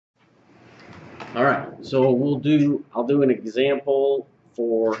Alright, so I'll do an example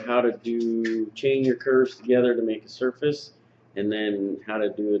for how to chain your curves together to make a surface, and then how to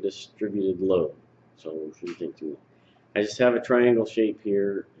do a distributed load. So it shouldn't take too long. I just have a triangle shape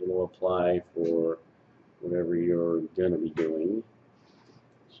here. It'll apply for whatever you're going to be doing.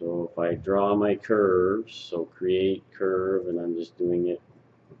 So if I draw my curves, so create curve, and I'm just doing it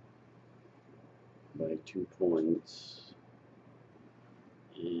by 2 points.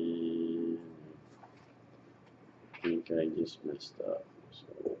 And I think I just messed up. So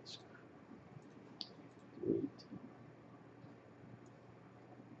let's delete.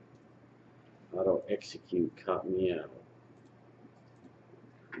 Auto execute caught me out.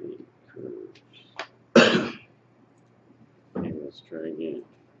 Create curves. Okay, let's try again.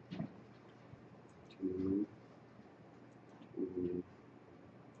 2, 2,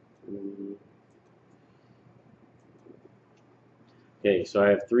 3. Okay, so I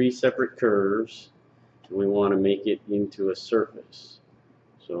have 3 separate curves, and we want to make it into a surface.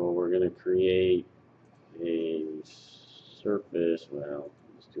 So we're going to create a surface. Well,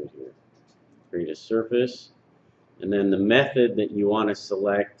 let's do it here. Create a surface, and then the method that you want to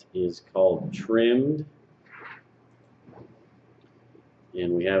select is called trimmed,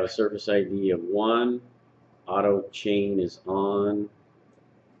 and we have a surface ID of 1. Auto chain is on.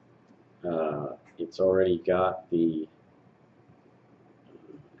 It's already got the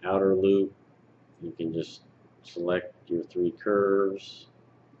outer loop. You can just select your 3 curves.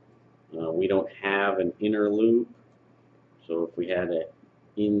 We don't have an inner loop, so if we had an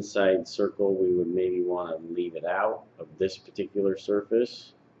inside circle, we would maybe want to leave it out of this particular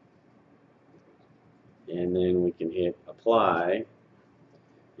surface. And then we can hit apply,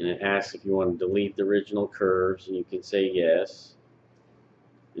 and it asks if you want to delete the original curves, and you can say yes.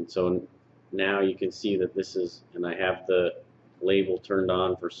 And so now you can see that this is, and I have the label turned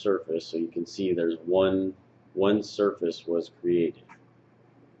on for surface, so you can see there's one surface was created.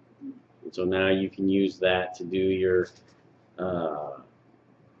 And so now you can use that to do your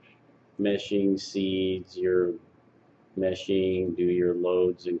meshing seeds, your meshing, do your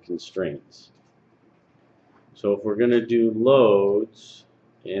loads and constraints. So if we're going to do loads,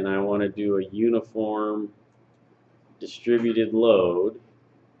 and I want to do a uniform distributed load,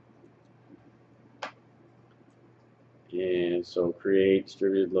 and so create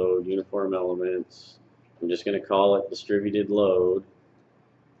distributed load, uniform elements. I'm just going to call it distributed load.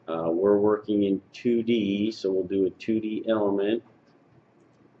 We're working in 2D, so we'll do a 2D element.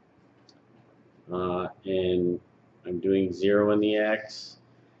 And I'm doing 0 in the X.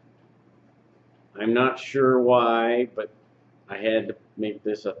 I'm not sure why, but I had to make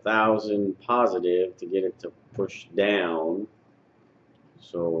this 1,000 positive to get it to push down.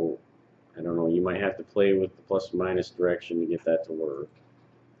 So I don't know, you might have to play with the plus minus direction to get that to work.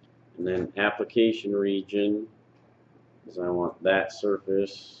 And then application region, because I want that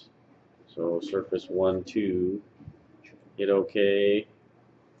surface. So surface 1, 2, hit OK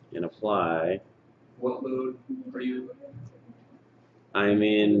and apply. What load are you? I'm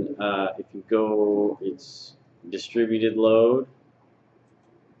in, if you go, it's distributed load.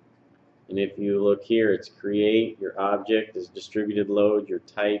 And if you look here, it's create, your object is distributed load, your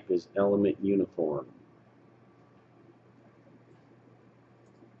type is element uniform.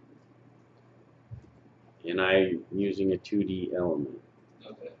 And I'm using a 2D element.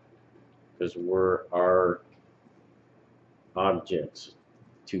 Okay. Because our objects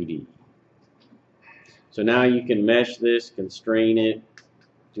 2D. So now you can mesh this, constrain it,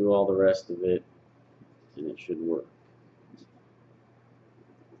 do all the rest of it, and it should work.